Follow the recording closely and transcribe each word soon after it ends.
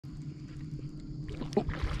Oh,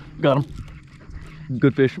 got him.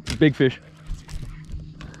 Good fish, big fish.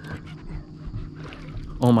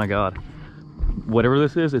 Oh my God. Whatever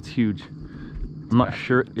this is, it's huge. I'm not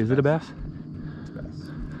sure. Is it a bass? It's a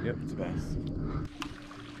bass. Yep, it's a bass.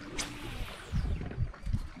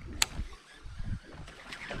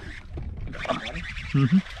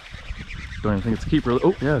 Mm-hmm. Don't even think it's a keeper.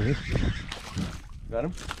 Oh, yeah, it is. Got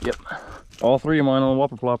him? Yep. All three of mine on the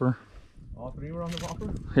whopper plopper. All three were on the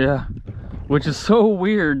whopper? Yeah. Which is so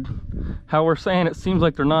weird how we're saying it seems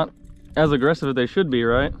like they're not as aggressive as they should be,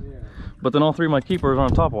 right? Yeah. But then all three of my keepers are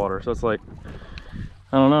on top water, so it's like,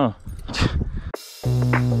 I don't know.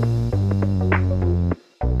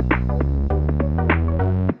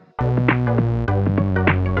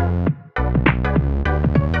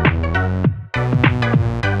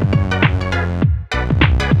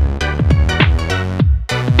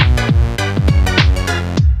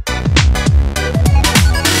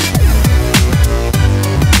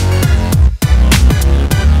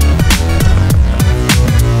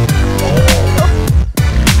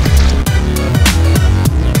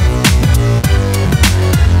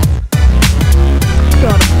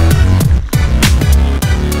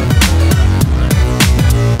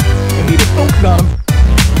 Got him.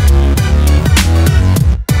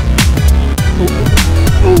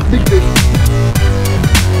 Oh, big fish.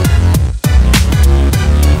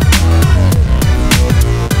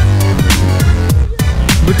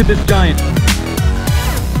 Look at this giant.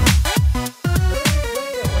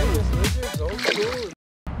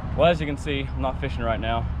 Well, as you can see, I'm not fishing right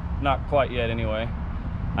now. Not quite yet anyway.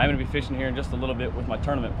 I'm going to be fishing here in just a little bit with my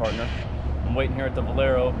tournament partner. I'm waiting here at the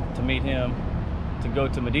Valero to meet him to go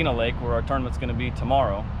to Medina Lake, where our tournament's going to be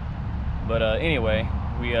tomorrow. But anyway,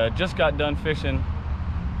 we just got done fishing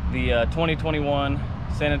the 2021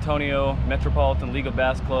 San Antonio Metropolitan League of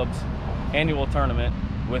Bass Club's annual tournament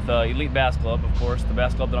with Elite Bass Club, of course, the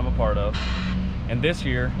bass club that I'm a part of. And this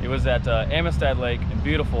year, it was at Amistad Lake in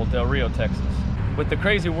beautiful Del Rio, Texas. With the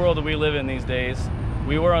crazy world that we live in these days,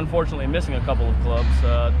 we were unfortunately missing a couple of clubs.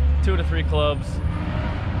 2 to 3 clubs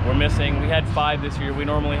we're missing. We had 5 this year. We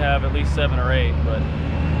normally have at least 7 or 8, but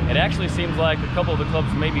it actually seems like a couple of the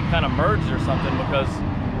clubs maybe kind of merged or something, because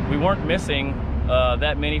we weren't missing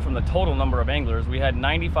that many from the total number of anglers. We had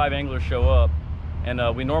 95 anglers show up,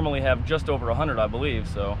 and we normally have just over 100, I believe,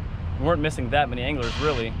 so we weren't missing that many anglers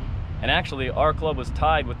really. And actually our club was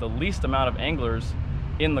tied with the least amount of anglers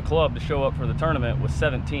in the club to show up for the tournament with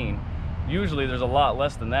 17. Usually there's a lot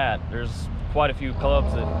less than that. There's quite a few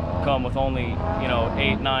clubs that come with only, you know,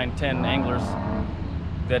 8, 9, 10 anglers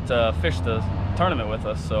that fish the tournament with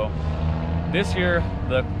us. So this year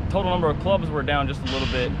the total number of clubs were down just a little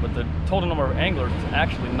bit, but the total number of anglers is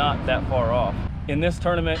actually not that far off. In this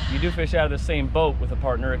tournament, you do fish out of the same boat with a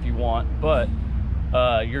partner if you want, but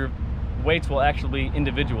your weights will actually be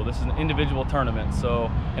individual. This is an individual tournament,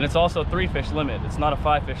 so, and it's also a 3 fish limit. It's not a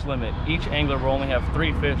 5 fish limit. Each angler will only have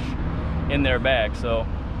 3 fish in their bag, so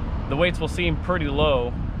the weights will seem pretty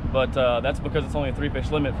low, but that's because it's only a 3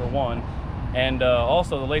 fish limit for one. And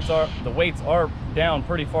also the weights are down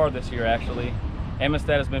pretty far this year actually.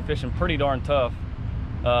 Amistad has been fishing pretty darn tough.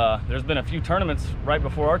 There's been a few tournaments right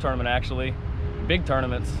before our tournament actually, big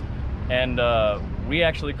tournaments, and we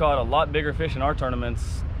actually caught a lot bigger fish in our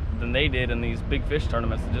tournaments than they did in these big fish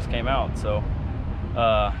tournaments that just came out. So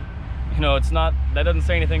you know, it's not, that doesn't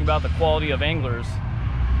say anything about the quality of anglers.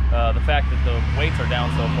 The fact that the weights are down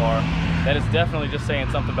so far, that is definitely just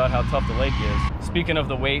saying something about how tough the lake is. Speaking of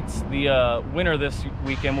the weights, the winner this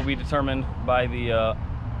weekend will be determined by the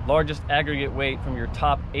largest aggregate weight from your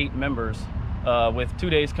top 8 members with 2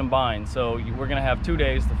 days combined. So we're going to have 2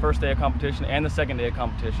 days, the first day of competition and the second day of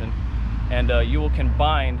competition, and you will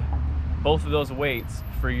combine both of those weights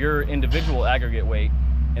for your individual aggregate weight,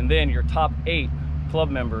 and then your top 8 club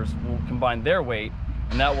members will combine their weight,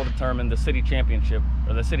 and that will determine the city championship,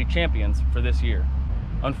 or the city champions for this year.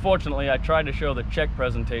 Unfortunately, I tried to show the check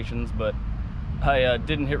presentations, but I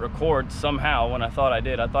didn't hit record somehow when I thought I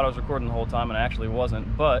did. I thought I was recording the whole time, and I actually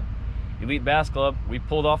wasn't. But Elite Bass Club, we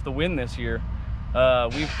pulled off the win this year.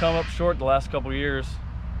 We've come up short the last couple of years,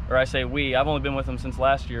 or I say we, I've only been with them since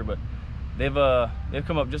last year, but they've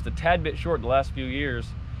come up just a tad bit short the last few years,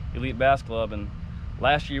 Elite Bass Club, and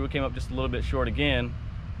last year we came up just a little bit short again.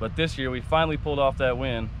 But this year we finally pulled off that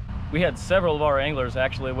win. We had several of our anglers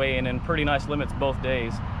actually weighing in pretty nice limits both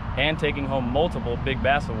days and taking home multiple big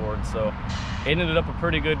bass awards. So it ended up a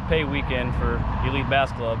pretty good pay weekend for Elite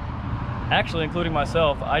Bass Club. Actually, including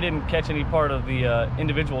myself, I didn't catch any part of the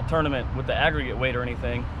individual tournament with the aggregate weight or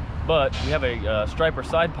anything, but we have a striper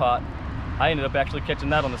side pot. I ended up actually catching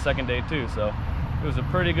that on the second day too. So it was a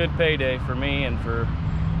pretty good payday for me and for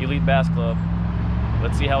Elite Bass Club.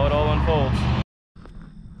 let's see how it all unfolds.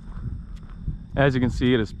 As you can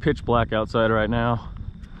see, it is pitch black outside right now.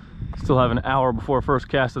 Still have an hour before first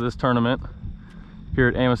cast of this tournament here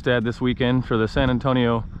at Amistad this weekend for the San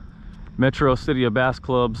Antonio Metro City of Bass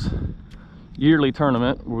Club's yearly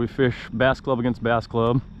tournament where we fish Bass Club against Bass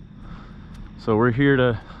Club. So we're here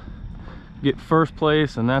to get first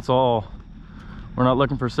place, and that's all. We're not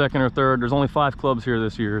looking for second or third. There's only 5 clubs here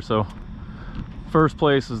this year, so first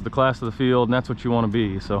place is the class of the field, and that's what you want to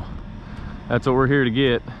be. So that's what we're here to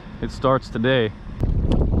get. It starts today.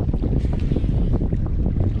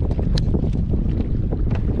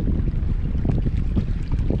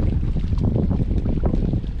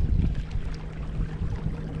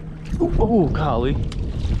 Oh, golly.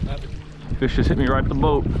 Fish just hit me right at the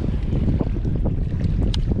boat.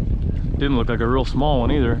 Didn't look like a real small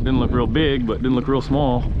one either. Didn't look real big, but didn't look real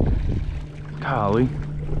small. Golly.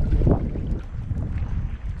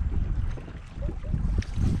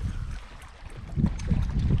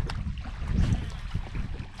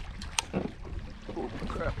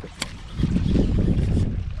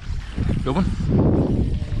 Good one.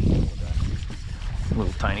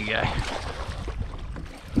 Little tiny guy.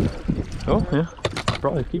 Oh yeah,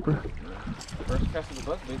 probably a keeper. First cast of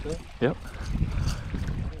the buzzbait though. Yep.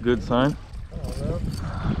 Good sign. Oh no.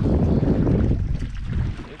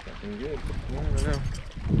 It's looking good. You never know.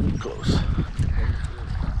 Close.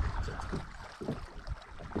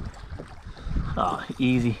 Ah,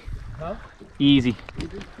 easy. Huh? Easy.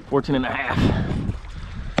 14 and a half.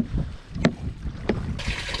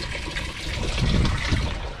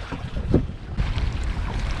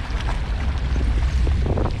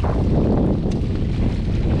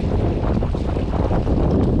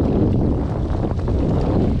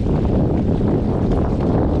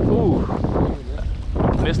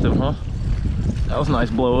 Missed him, huh? That was a nice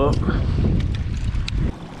blow up.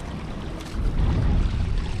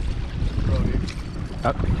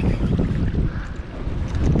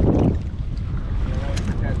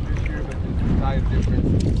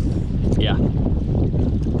 Yeah.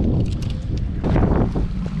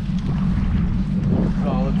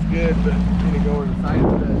 Oh, looks good, but can you go over the side of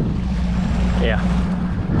the Yeah.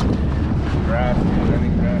 grass,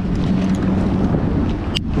 running grass?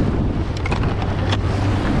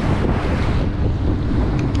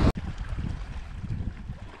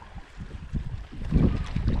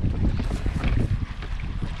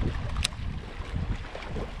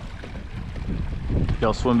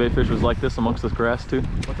 Y'all swim bait fish was like this amongst this grass too?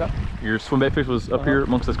 What's that? Your swim bait fish was up here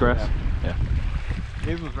amongst this grass? Yeah.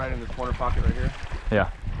 His was right in this corner pocket right here. Yeah.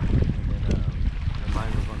 And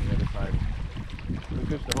mine was on the other side. We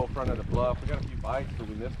fished the whole front of the bluff. We got a few bites, but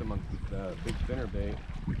we missed them on the big spinner bait.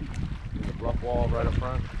 In the bluff wall right up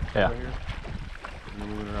front. Yeah. Over here. And then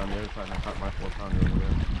we went around the other side and I caught my 4-pounder over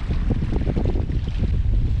there.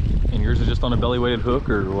 And yours is just on a belly weighted hook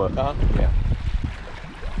or what? Yeah.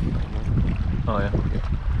 Oh yeah.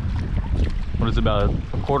 What is it, about a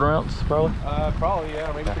 1/4 ounce probably? Probably,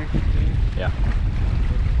 yeah, maybe 315. Yeah.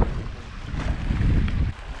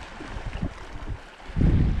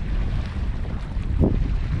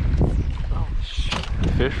 Oh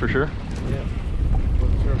shit. Fish for sure? Yeah.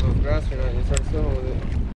 Wasn't sure if it was grass or not. You started swimming with it.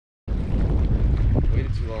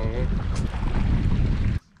 Waited too long, man.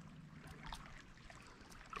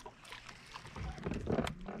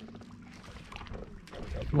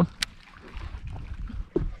 Good one.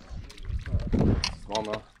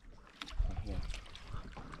 Smallmouth.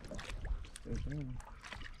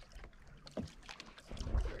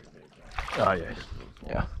 Oh yeah.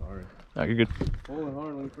 Yeah. Sorry. Oh, you're good. Pulling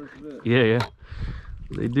hard when we first did it. Yeah, yeah.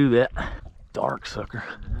 They do that. Dark sucker.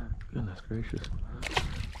 Goodness gracious.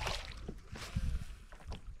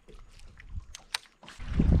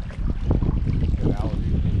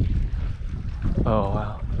 Oh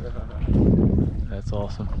wow. That's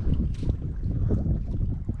awesome.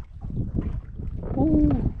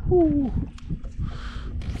 Ooh, ooh.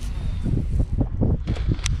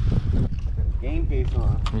 Game face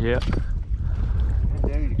on. Yeah.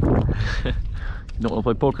 There you go. Don't want to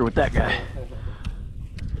play poker with that guy.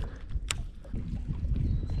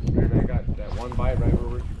 I got that one bite right where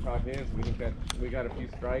we caught his. We got a few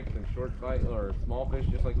strikes and short bite or small fish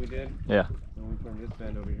just like we did. Yeah. When we turned this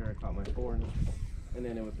bend over here, I caught my 4, and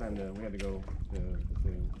then it was time to. We had to go to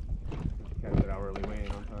catch it out early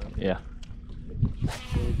weighing on time. Yeah.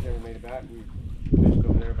 So we never made it back. We fished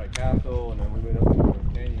over there by Castle, and then we went up into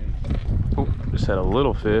the canyon. Oh, just had a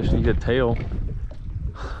little fish. He hit tail.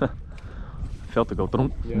 Felt it go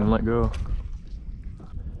thump and then let go.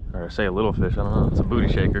 Or I say a little fish, I don't know. It's a booty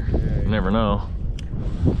shaker. Yeah, You never know.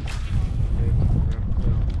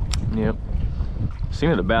 Yep. seen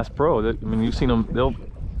it at Bass Pro. I mean, you've seen them.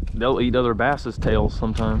 They'll eat other bass's tails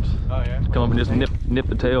sometimes. Oh yeah. Come up and just nip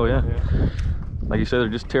the tail. Yeah. Yeah. Like you said, they're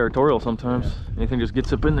just territorial sometimes. Yeah. Anything just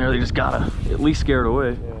gets up in there, they just gotta at least scare it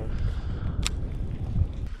away. Yeah.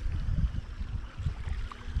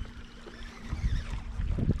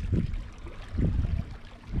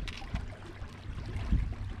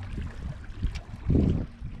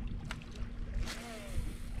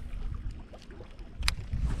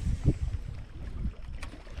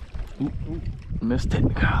 Ooh, missed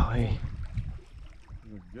it. Golly.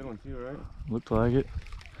 Good one too, right? Looked like it.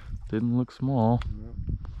 Didn't look small. Yep.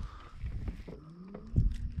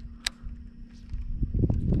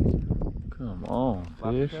 Come on,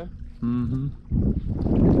 fish. Head? Mm-hmm.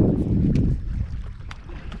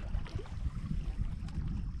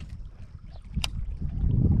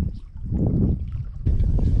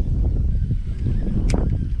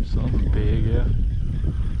 Something big, yeah.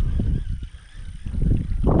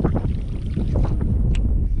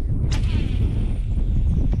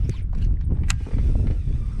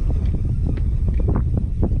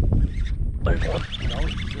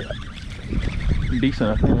 Decent,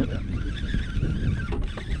 I think.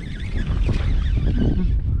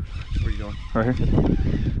 Where are you going? Right here.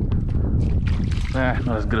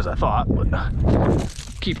 Not as good as I thought, but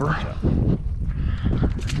keeper.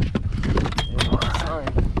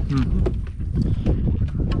 Mm-hmm.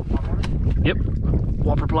 Yep,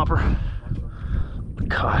 whopper plopper.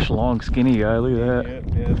 Gosh, long skinny guy, look at that.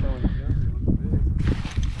 Yeah, that's all we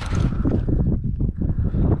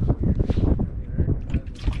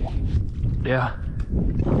Yeah.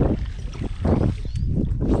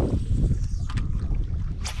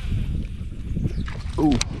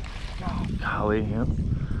 Ooh, golly, yep.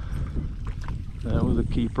 That was a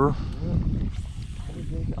keeper.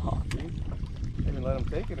 Oh, dude. Even let them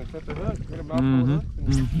take it and set the hook. Get a mouthful Mm-hmm. of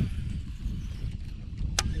hooks. And Mm-hmm.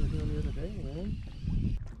 we were doing the other day, man.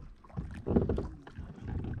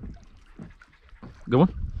 Good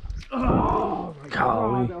one? Oh my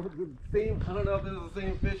Golly. God, that was the same. I don't know if this is the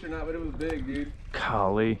same fish or not, but it was big, dude.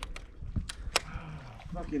 Golly.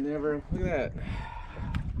 Fucking never. Look at that.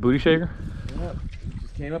 Booty shaker? Yeah. It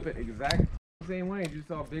just came up at exact same way. You just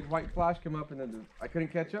saw a big white flash come up, and then I couldn't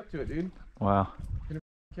catch up to it, dude. Wow.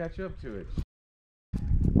 Catch up to it.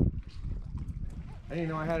 I didn't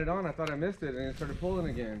know I had it on. I thought I missed it, and it started pulling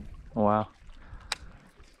again. Wow.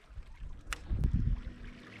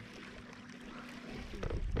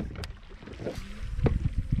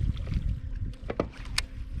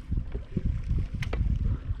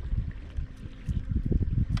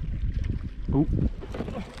 Oop.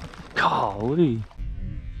 Golly.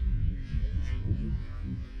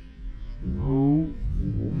 Ooh.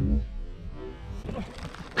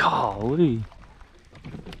 Golly.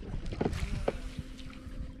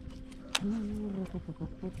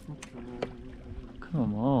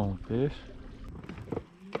 Come on, fish.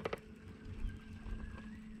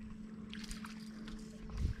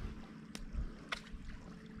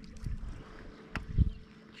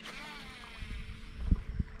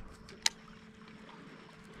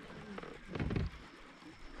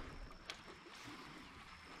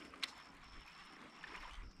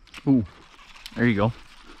 Ooh, there you go.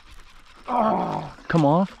 Oh, come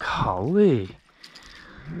off. Golly.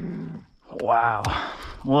 Wow.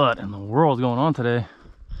 What in the world is going on today?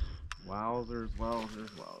 Wowzers, wowzers,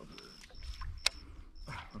 wowzers.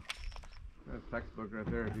 That's textbook right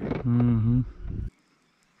there, dude. Mm-hmm.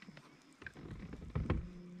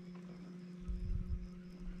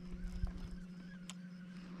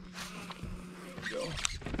 Go.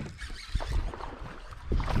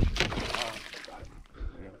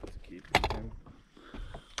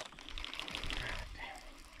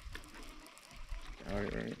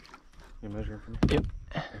 Alright, right. You measuring for me? Yep.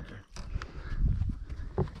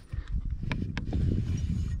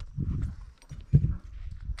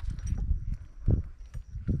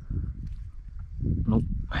 Nope.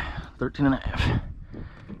 13 and a half.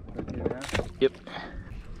 13 and a half? Yep.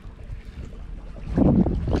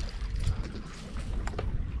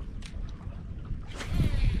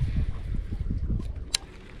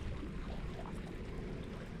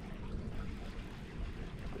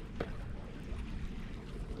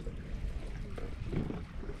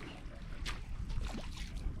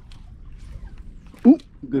 Ooh,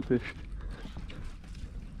 good fish.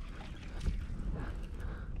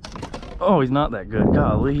 Oh, he's not that good.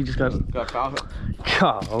 Golly, he just got foul.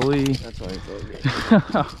 Golly. That's why he's so good.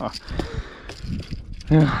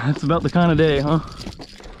 Yeah, that's about the kind of day, huh?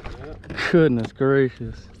 Yep. Goodness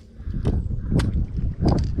gracious.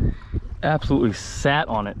 Absolutely sat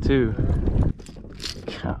on it too.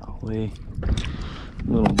 Golly.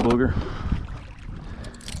 Little booger.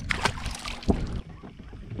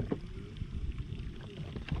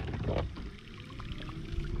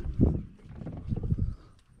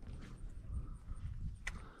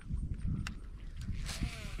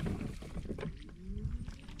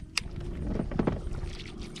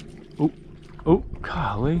 Oh, oh,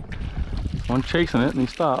 golly. One chasing it and he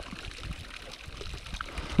stopped.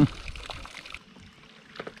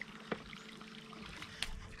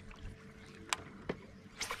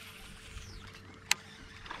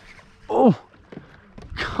 Oh,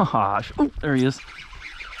 gosh. Oh, there he is.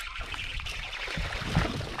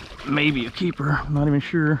 Maybe a keeper. I'm not even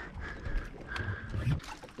sure.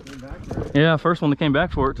 Yeah, first one that came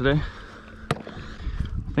back for it today.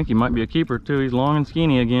 I think he might be a keeper too. He's long and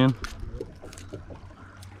skinny again.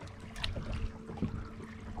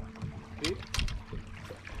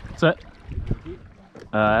 What's that?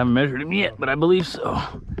 I haven't measured him yet, but I believe so.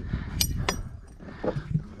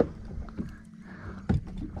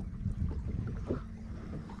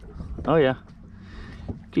 Oh yeah,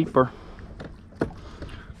 keeper.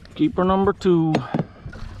 Keeper number 2.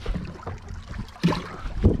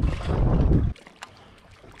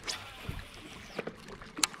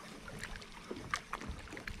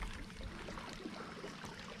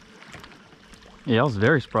 Yeah, I was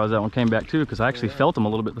very surprised that one came back too, because I actually felt him a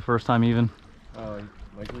little bit the first time even. Oh,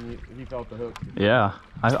 like when he felt the hook. Yeah,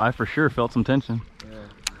 I for sure felt some tension. Yeah.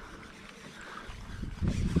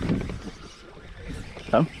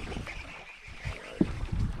 Come.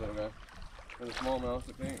 Okay. For the smallmouth,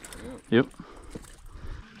 I think. Yeah. Yep.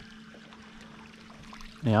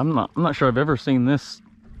 Yeah, I'm not sure I've ever seen this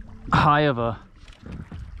high of a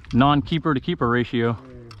non-keeper to keeper ratio.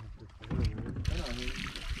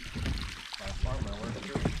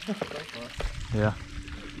 Yeah.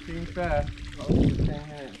 Seems fast. Oh, just came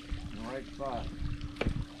here in the right spot.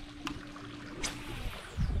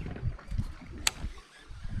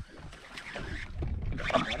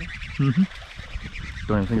 Mm-hmm.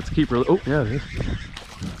 Don't even think it's a keeper. Oh, yeah, it is.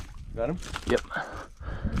 Got him? Yep.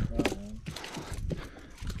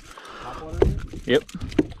 Top water? Yep.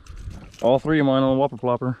 All 3 of mine on the whopper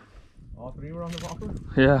plopper. All 3 were on the whopper?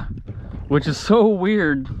 Yeah. Which is so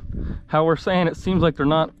weird how we're saying it seems like they're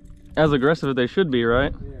not as aggressive as they should be,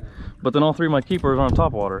 right? Yeah. But then all 3 of my keepers are on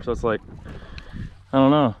top water, so it's like, I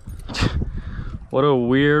don't know. What a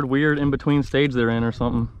weird in-between stage they're in or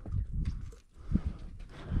something.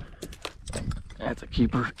 That's a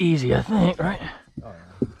keeper easy, I think, right? Oh,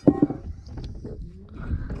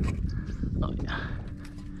 yeah. Oh, yeah.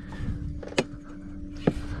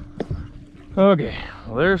 Okay,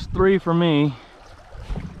 well, there's 3 for me.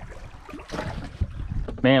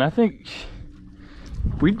 Man, I think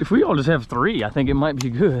if we all just have 3, I think it might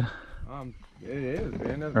be good. It is,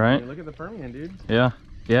 man. That's, right? Look at the Permian, dude. Yeah,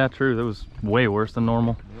 yeah, true. That was way worse than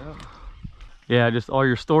normal. Yeah. Yeah, just all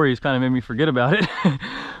your stories kind of made me forget about it.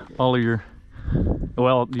 All of your,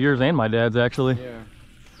 well, yours and my dad's actually. Yeah.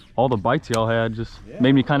 All the bites y'all had just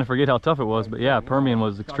made me kind of forget how tough it was. But yeah, Permian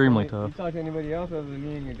was extremely tough. You talk to anybody else other than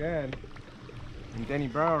me and your dad, and Denny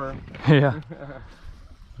Brower. Yeah.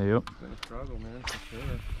 Yep. It's been a struggle, man, for sure.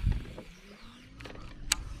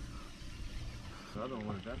 Southern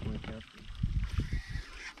one definitely kept.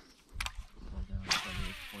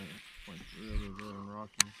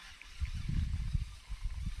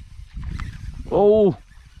 Oh,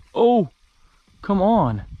 oh, come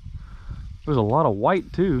on. There's a lot of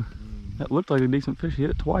white too. That looked like a decent fish. He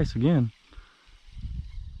hit it twice again.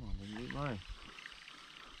 Come on, baby, eat mine.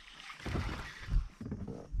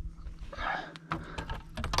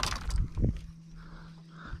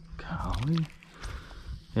 Golly.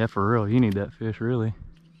 Yeah, for real, you need that fish, really.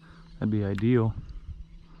 That'd be ideal.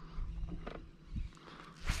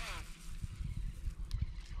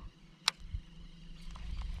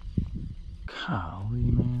 Golly,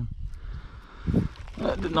 man.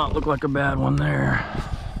 That did not look like a bad one there.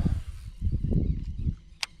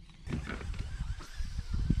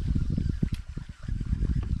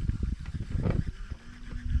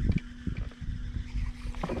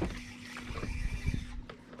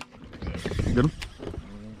 Good one?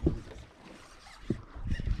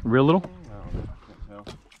 Real little? No,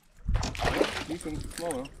 can't tell. Decent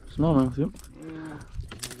smallmouth. Smallmouth, yep. Yeah,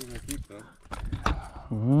 he's gonna keep though.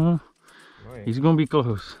 Nice. He's gonna be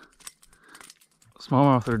close.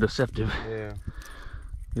 Smallmouth are deceptive. Yeah.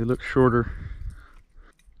 They look shorter.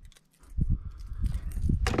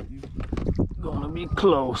 Gonna be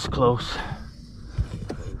close. I don't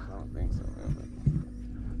think so,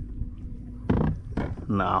 man.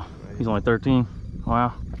 No, he's only 13.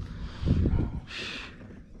 Wow.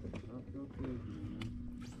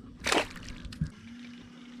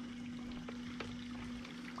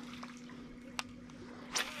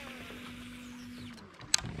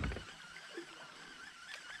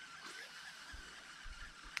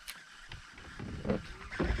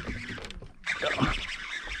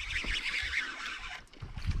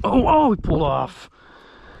 Oh, he pulled off.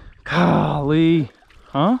 Golly.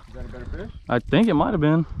 Huh? Is that a better fish? I think it might have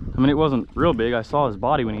been. I mean, it wasn't real big. I saw his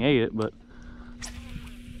body when he ate it, but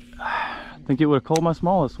I think it would have caught my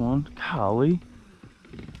smallest one. Golly.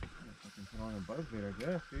 I can put on a buzzbait, I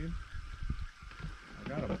guess, dude. I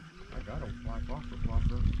got a black lobster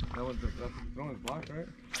flopper. That's throwing his block, right?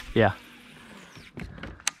 Yeah.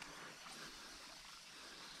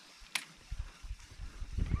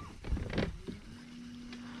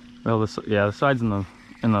 Well, the sides and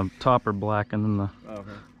the top are black, and then the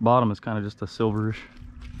bottom is kind of just a silverish.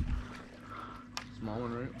 Small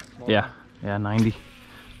one, right? Small Yeah, one. yeah,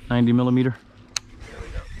 90 millimeter.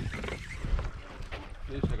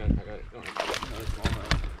 Fish, I got it. Another small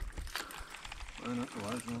one. That's a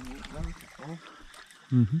large one.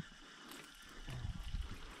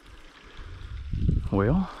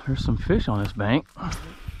 Well, there's some fish on this bank.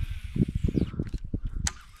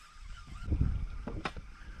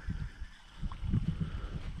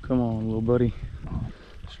 Come on, little buddy.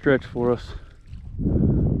 Stretch for us.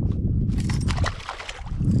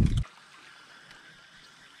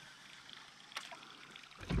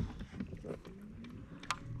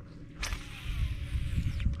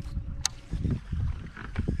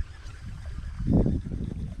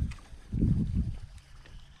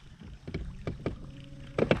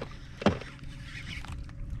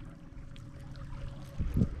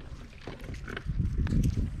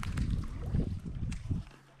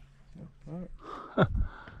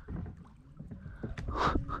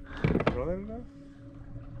 Throw that in there?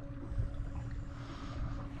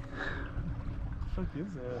 What the fuck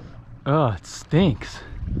is that? Oh, it stinks.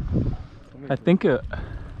 I think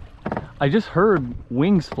I just heard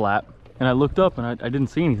wings flap, and I looked up and I didn't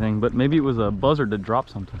see anything, but maybe it was a buzzard that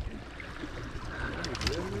dropped something.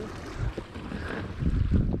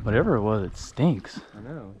 Whatever it was, it stinks. I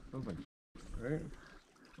know. It smells like right?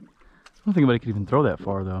 I don't think anybody could even throw that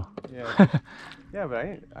far, though. Yeah. Yeah,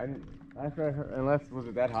 but after I heard, unless, was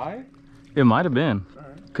it that high? It might have been.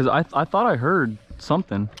 Alright. Because I thought I heard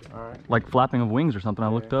something, Alright. like flapping of wings or something. I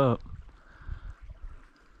looked up.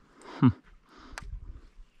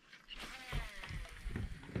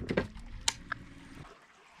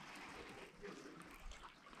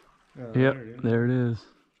 Yep, there it is.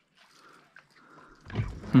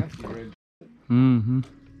 Nasty red. Mm-hmm.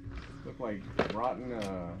 Look like rotten,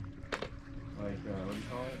 what do you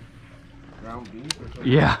call it? Ground beef or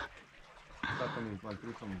something? Yeah. Something like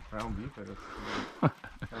threw some ground beef at us. Kind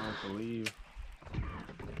of like to leave.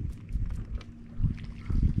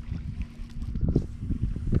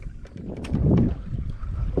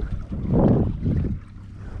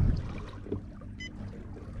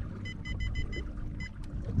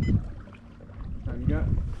 Time you got?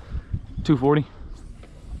 240.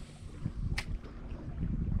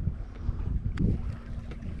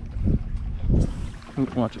 Ooh,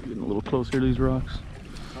 watch it getting a little closer to these rocks.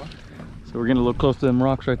 Huh? So we're getting a little close to them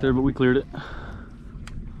rocks right there, but we cleared it.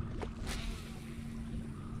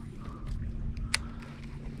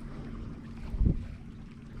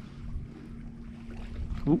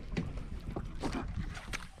 Ooh.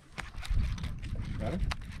 Got it?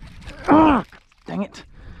 Ah, dang it.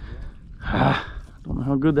 Don't know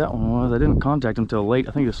how good that one was. I didn't contact him till late.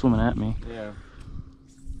 I think he was swimming at me. Yeah.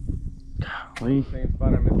 Golly. Same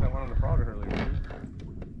spot I missed that one on the frog earlier, dude.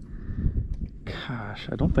 Gosh,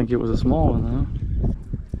 I don't think it was a small one though.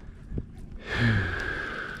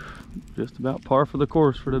 Just about par for the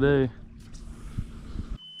course for today.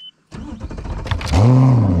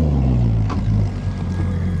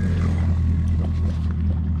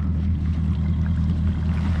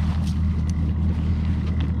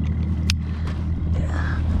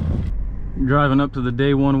 Driving up to the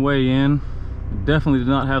day one weigh-in. Definitely did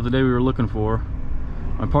not have the day we were looking for.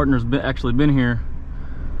 My partner's actually been here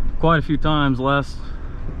quite a few times last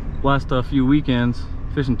few weekends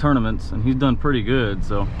fishing tournaments, and he's done pretty good.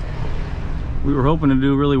 So we were hoping to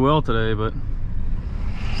do really well today, but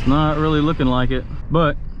it's not really looking like it.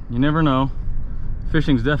 But you never know.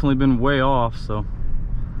 Fishing's definitely been way off, so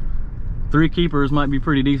 3 keepers might be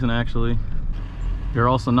pretty decent actually. You're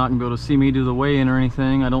also not gonna be able to see me do the weigh-in or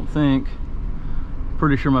anything, I don't think.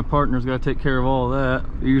 Pretty sure my partner's got to take care of all of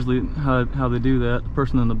that. Usually how they do that, the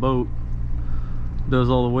person in the boat does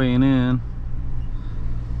all the weighing in.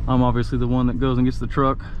 I'm obviously the one that goes and gets the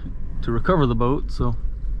truck to recover the boat, so.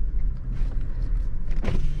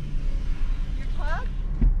 Your club?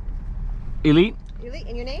 Elite. Elite,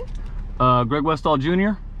 and your name? Greg Westall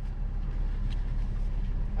Jr.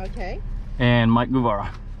 Okay. And Mike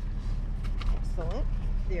Guevara. Excellent.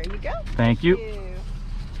 There you go. Thank you.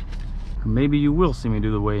 Or maybe you will see me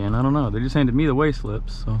do the weigh-in. I don't know. They just handed me the weigh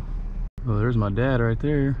slips, so. Oh, there's my dad right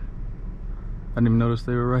there. I didn't even notice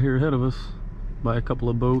they were right here ahead of us. by a couple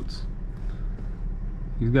of boats.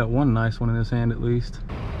 He's got one nice one in his hand at least.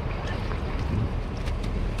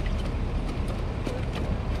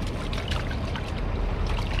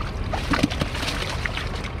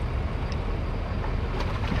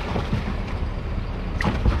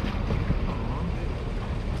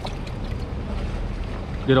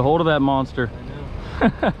 Get a hold of that monster. I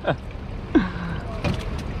know.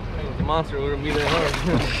 The monster wouldn't be that hard.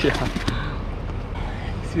 Yeah.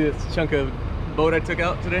 See this chunk of boat I took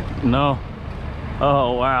out today? No.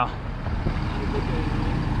 Oh wow.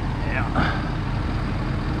 Yeah.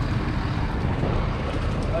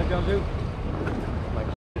 How'd y'all do?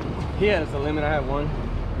 He has a limit. I have one.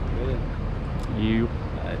 Good. You.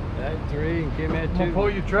 I had 3 and Kim had 2. I'm gonna pull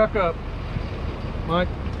your truck up, Mike.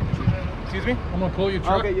 Excuse me? I'm gonna pull your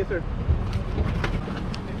truck. Okay, yes sir.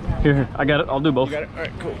 Here, I got it. I'll do both. You got it?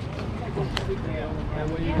 Alright, cool.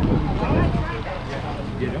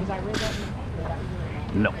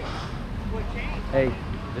 No. Hey,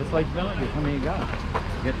 just like Billy, how many you got?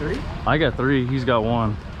 You got 3? I got 3. He's got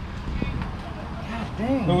 1.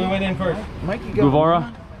 Dang. Who we went in first? Mikey got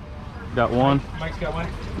Guevara got 1. Mike's got 1.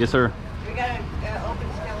 Yes, sir. We got an open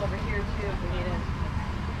scale over here too if we need it.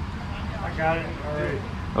 I got it. All right.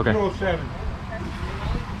 Okay. 207.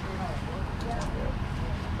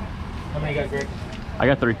 How many you got, Greg? I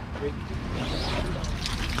got 3.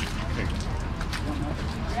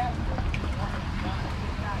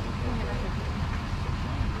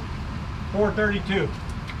 $432.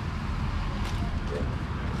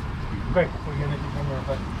 Okay, we're gonna do one more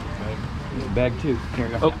fight. Bag 2. Here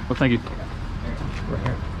you go. Oh, well, thank you. Right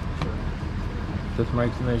here. That's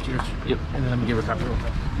Mike's and that's yours. Yep. And then let me give her a copy real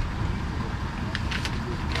quick.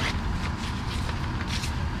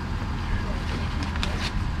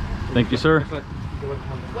 Thank you, sir.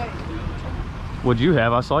 What'd you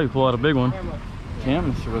have? I saw you pull out a big one.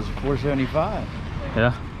 CHAMPS was 475,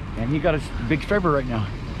 Yeah. and he got a big striper right now.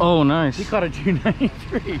 Oh, nice. He caught a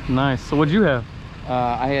 293. Nice. So what'd you have?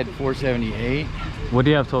 I had 478 What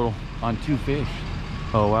do you have total? on 2 fish.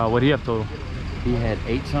 Oh, wow. What do you have total? He had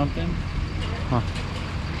 8 something. Huh.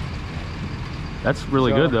 That's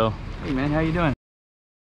really So- good, though. Hey man, how you doing?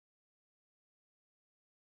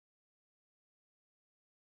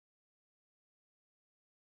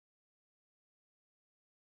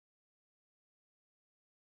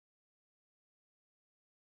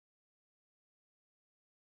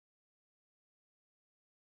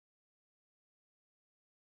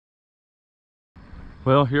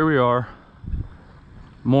 Well, here we are.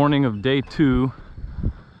 Morning of day 2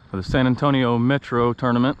 of the San Antonio Metro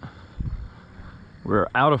tournament. We're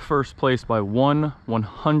out of first place by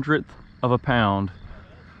 1/100th of a pound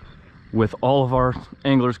with all of our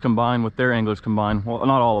anglers combined with their anglers combined. Well,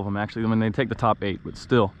 not all of them actually. I mean, they take the top 8, but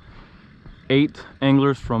still. 8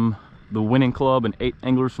 anglers from the winning club and 8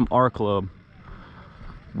 anglers from our club,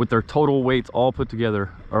 with their total weights all put together,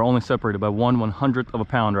 are only separated by 1/100th of a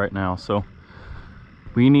pound right now. So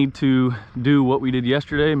we need to do what we did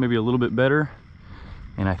yesterday, maybe a little bit better,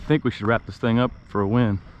 and I think we should wrap this thing up for a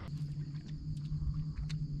win.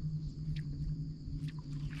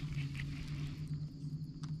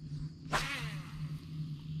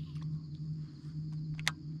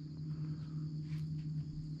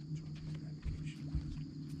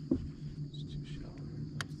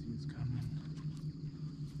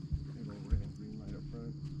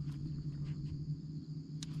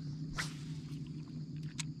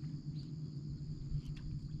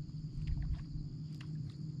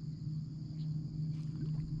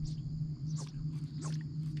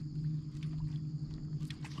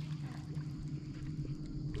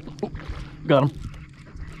 Got him.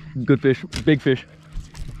 Good fish, big fish.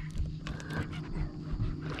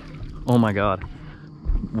 Oh my God.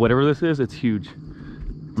 Whatever this is, it's huge.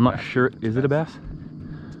 I'm not sure, is it a bass?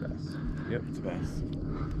 It's a bass. Yep, it's a bass.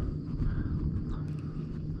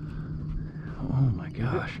 Oh my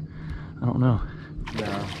gosh. I don't know.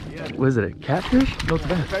 No. Was it a catfish? No, it's a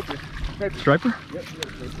bass. Striper. Striper? Yep,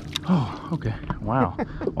 striper. Oh, okay. Wow.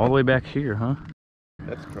 All the way back here, huh?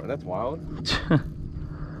 That's wild.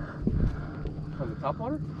 On the top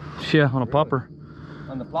water? Yeah, on a popper.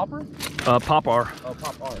 On the plopper? Popper. Oh,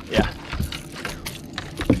 pop R. Yeah.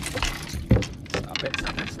 Stop it,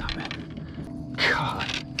 stop it, stop it. God.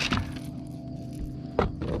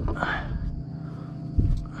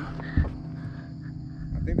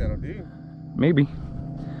 I think that'll do. Maybe.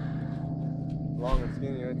 Long and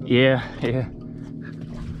skinny, right? Yeah, yeah.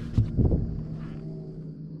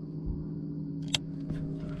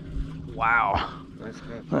 Wow. Nice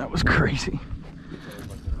catch. That was crazy.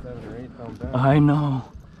 Like a 7 or 8 pound bass. I know.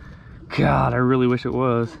 God, I really wish it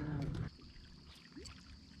was.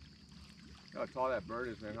 How tall that bird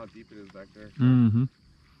is, man. How deep it is back there. Mm-hmm.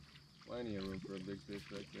 Plenty of room for a big fish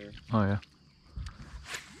back there. Oh yeah.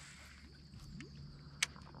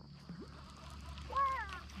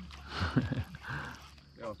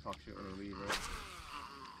 They'll talk shit when they leave, right?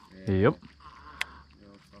 Yep. They'll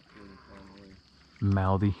talk shit when they fly away.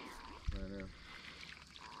 Mouthy. I know.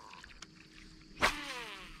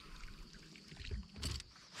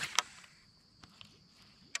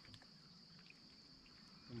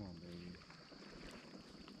 Come on, baby.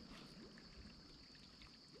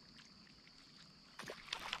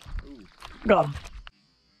 Ooh. Got him.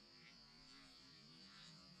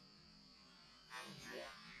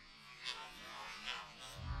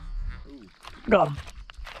 Ooh. Got him.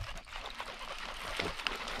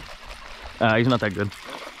 He's not that good.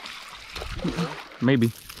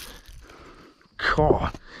 Maybe.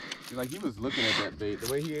 God. Like he was looking at that bait.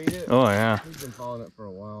 The way he ate it. Oh yeah. He's been following it for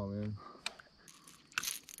a while, man.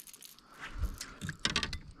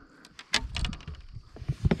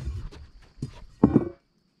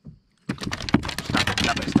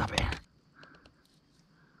 Stop it.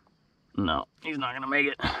 No, he's not gonna make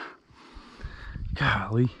it.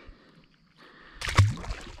 Golly.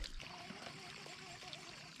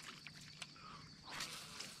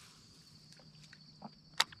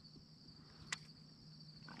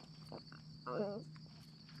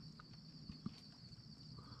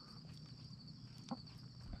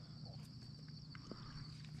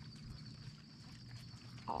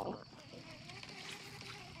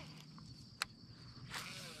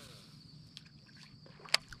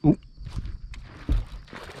 Ooh.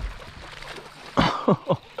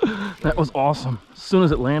 That was awesome. As soon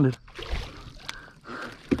as it landed.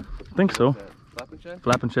 I think so. Flapping shad?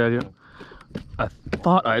 Flapping shad, yeah. I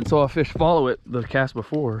thought I saw a fish follow it the cast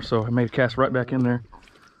before, so I made a cast right back in there.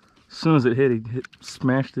 As soon as it hit, he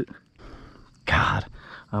smashed it. God,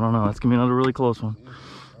 I don't know. That's gonna be another really close one.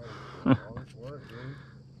 All this work, dude.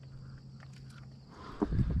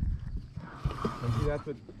 And see,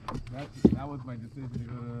 that was my decision to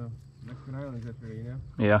go to Mexican Islands yesterday, you know?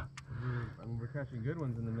 Yeah. I mean, we're catching good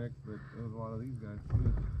ones in the mix, but there was a lot of these guys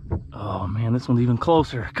too. Oh man, this one's even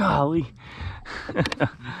closer. Golly.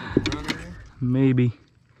 Maybe.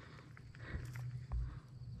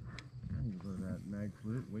 You go to that mag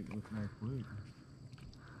fluke, weightless mag fluke.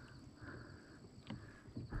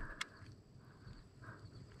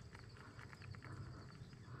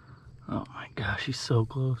 Oh my gosh, he's so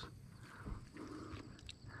close.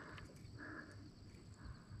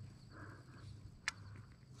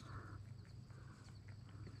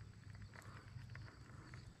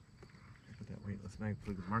 Put that weightless mag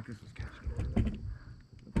fluke. Marcus was catching it.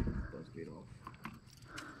 Those get off.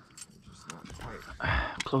 Just not quite.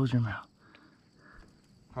 Close your mouth.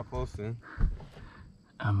 How close then?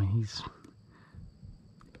 I mean, he's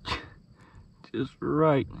just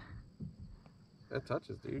right. That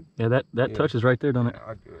touches, dude. Yeah, that touches right there, doesn't it?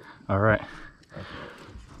 I'd do it. All right.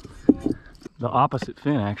 The opposite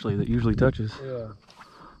fin, actually, that usually touches. Yeah.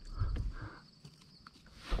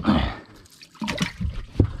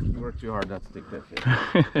 You work too hard not to take that fish.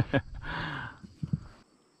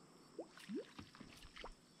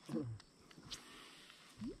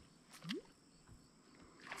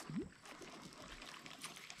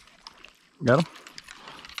 Got him?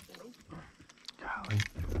 Golly.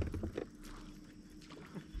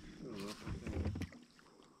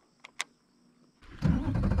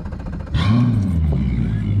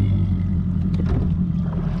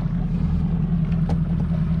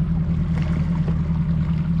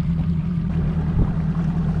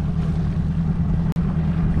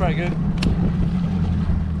 Probably good.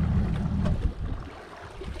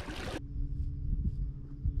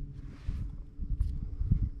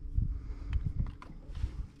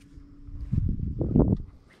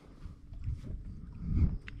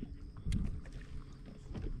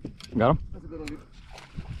 Got him? That's a good one, dude.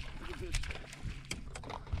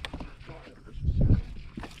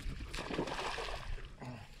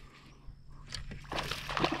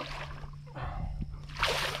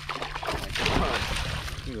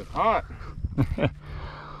 He was hot.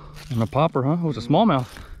 And a popper, huh? It was a smallmouth.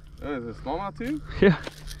 Oh, is it a smallmouth too? Yeah.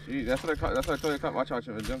 Gee, that's what I caught. That's what I told you to caught. Watch out,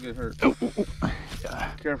 don't get hurt.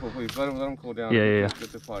 Yeah. Careful, please. Let him cool down. Yeah.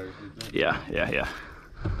 Get the pliers. Yeah.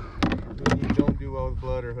 You don't do well with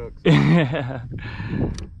blood or hooks.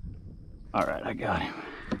 All right, I got him.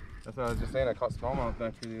 That's what I was just saying. I caught smallmouth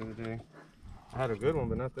back here the other day. I had a good one,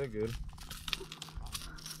 but not that good.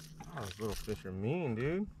 Oh, those little fish are mean,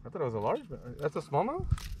 dude. I thought it was a large one. That's a smallmouth?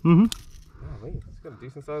 Mm-hmm. Oh, wait. It's got a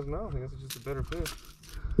decent sized mouth. I guess it's just a better fish.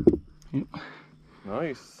 Yep.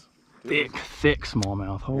 Nice. Dude. Thick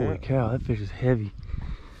smallmouth. Holy cow, that fish is heavy.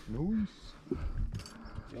 Nice.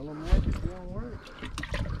 Yellow magic won't work.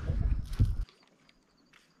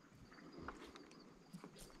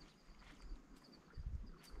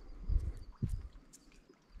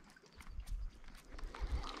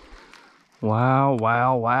 Wow,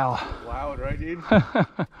 wow, wow. Loud, right, dude?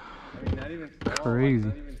 I mean, not even small, Crazy.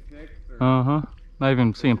 Like, not even 6 or... Uh-huh. Not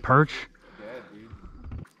even seeing perch. Dead, dude.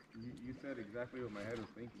 You said exactly what my head was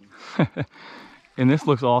thinking. And this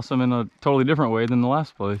looks awesome in a totally different way than the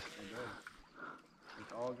last place. It does.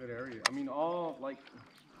 It's all good area. I mean, all, like,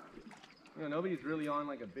 you know, nobody's really on,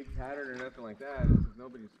 like, a big pattern or nothing like that.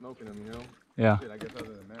 Nobody's smoking them, you know? Yeah. Shit, I guess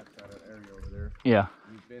other than Matt's got an area over there. Yeah.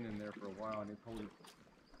 He's been in there for a while, and it's holding...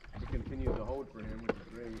 It continues to hold for him, which is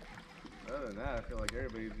great. Other than that, I feel like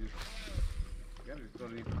everybody's just... You gotta just go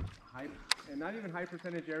to these high... And not even high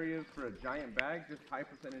percentage areas for a giant bag, just high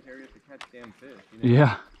percentage areas to catch damn fish, you know?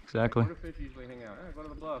 Yeah, exactly. Like, where do fish usually hang out? Go to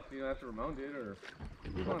the bluff. You know, that's what Ramon did, or...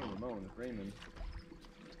 Who's on Ramon? It's Raymond.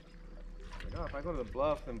 Like, oh, if I go to the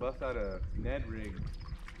bluffs and bust out a Ned rig,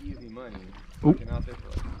 easy money. Looking out there for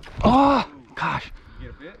like... Oh, gosh. You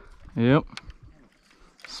get a fit? Yep.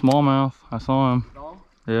 Smallmouth. I saw him. Saw him?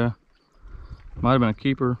 Yeah. Might have been a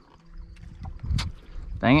keeper.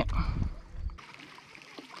 Dang it.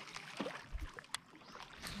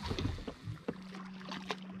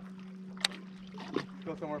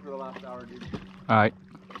 Go somewhere for the last hour, dude. Alright.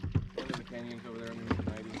 Go to the canyons over there underneath the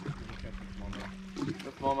 90. You can catch the smallmouth.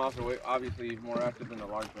 The smallmouths are way, obviously more active than the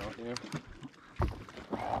largemouth, you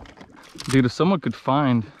know? Dude, if someone could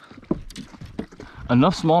find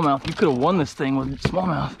enough smallmouth, you could have won this thing with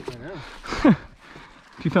smallmouth. I know.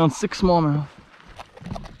 If you found 6 smallmouth.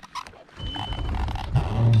 He's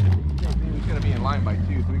gonna be in line by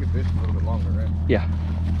 2, so we can fish a little bit longer, right? Yeah.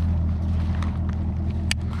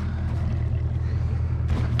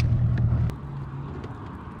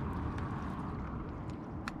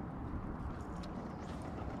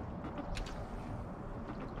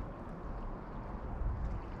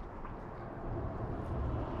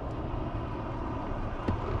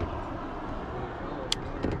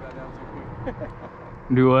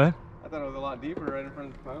 Do what? I thought it was a lot deeper right in front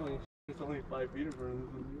of the pile. It's only 5 feet in front of us.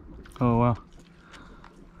 Oh, wow.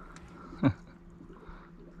 Yeah,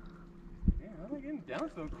 how am I getting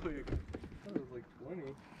down so quick? I thought it was like 20.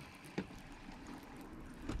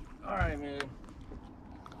 Alright, man.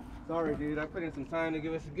 Sorry, dude. I put in some time to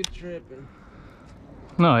give us a good trip. And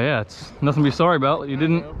No, yeah, it's nothing to be sorry about. You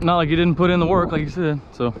didn't, not like you didn't put in the work, like you said.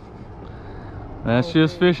 So that's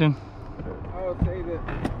just fishing. I would say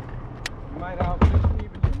that you might outfish me,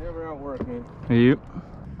 but you never outwork me. Yep.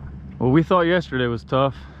 Well, we thought yesterday was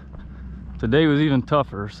tough. Today was even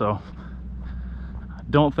tougher, so I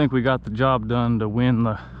don't think we got the job done to win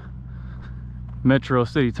the Metro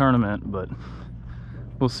City tournament, but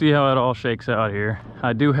we'll see how it all shakes out here.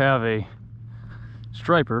 I do have a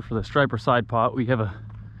striper for the striper side pot. We have a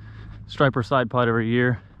striper side pot every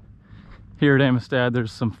year here at Amistad.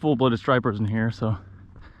 There's some full-blooded stripers in here, so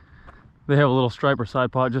they have a little striper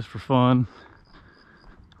side pot just for fun.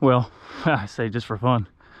 Well, I say just for fun.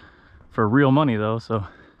 For real money though, so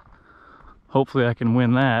hopefully I can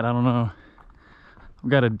win that. I don't know. I've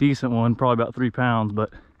got a decent one, probably about 3 pounds,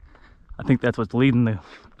 but I think that's what's leading the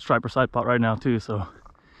striper side pot right now too, so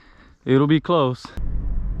it'll be close.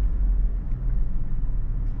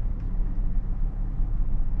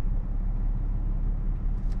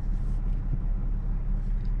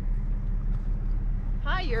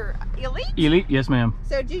 Hi, you're Elite? Elite, yes ma'am.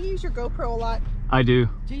 So do you use your GoPro a lot? I do.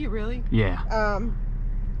 Do you really? Yeah.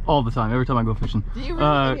 All the time, every time I go fishing. Do you really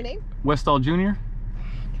know your name? Westall Jr.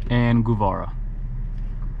 and Guevara.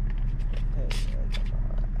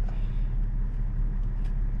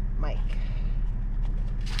 Mike.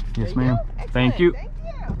 Yes There you ma'am. go. Thank you. Excellent. Thank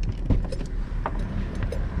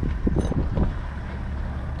you.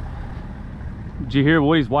 Did you hear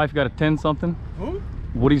Woody's wife got a 10 something? Who?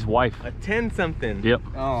 Woody's wife. A 10 something. Yep.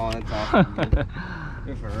 Oh, that's awesome. Dude.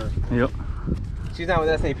 Good for her. Yep. She's not with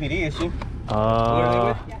SAPD, is she? What are they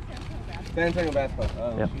with? San Antonio basketball.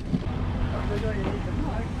 Oh, yep. He's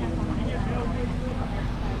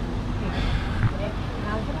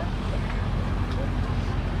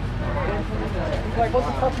like, what's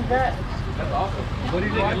the fuck is that? That's awesome. What do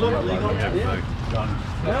you think? It looks legal?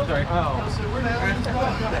 No? Sorry. Oh.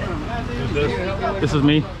 This is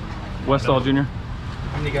me, Westall Jr.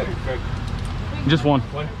 How many you got, Greg? Just one.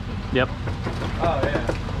 One? Yep. Oh,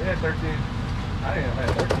 yeah. We had 13. I didn't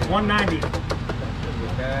have 13. 190.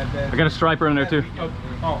 I got a striper in there too.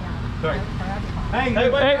 Oh, sorry. Hey,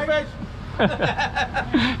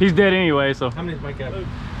 Hey. He's dead anyway, so. How many does Mike have?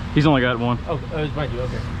 He's only got one. Oh, it's Mike,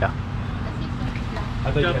 okay. Yeah.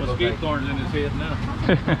 I thought got you mosquito had thorns in his head now.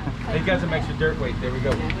 He's got some extra dirt weight. There we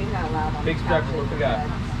go. Big structure. What we got?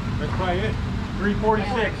 That's probably it.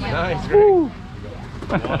 346. Nice, great.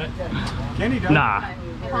 Want it? Kenny does. Nah.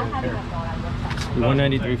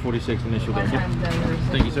 193.46 initial bid.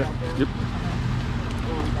 Thank you, sir. Yep.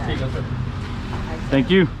 Here you go, sir. Thank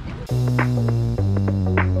you.